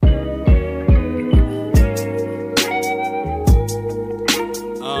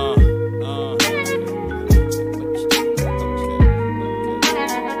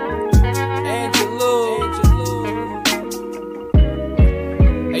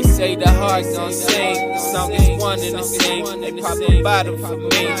say the heart gon' sing. The song is one and the same. They pop a bottle for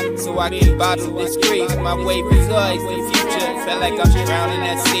me, so I can bottle this grief. My wave is always the future. Felt like I'm drowning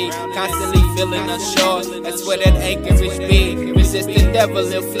at sea, constantly feeling unsure. That's where that anchorage be. Resist the devil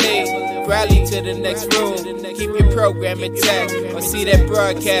and flee. Rally to the next room. Keep your program intact, or see that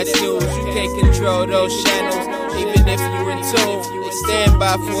broadcast news. You can't control those channels, even if you in tune. They stand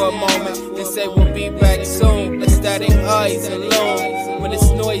by for a moment, they say we'll be back soon. The static eyes alone, when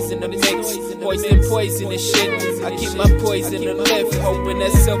it's noise in the mix. Poison and shit. I keep my poison to lift, hoping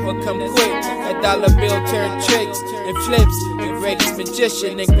that silver come quick. That dollar bill turn tricks and flips. The greatest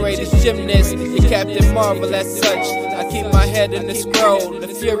magician and greatest gymnast, the Captain Marvel as such. I keep my head in the scroll, the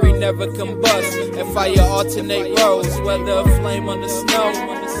fury never combust. And fire alternate roles, whether a flame on the snow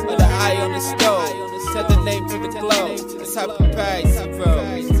or the eye on the stove. Set the name to the glow. That's how prepared he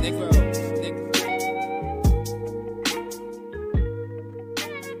grows, nigga.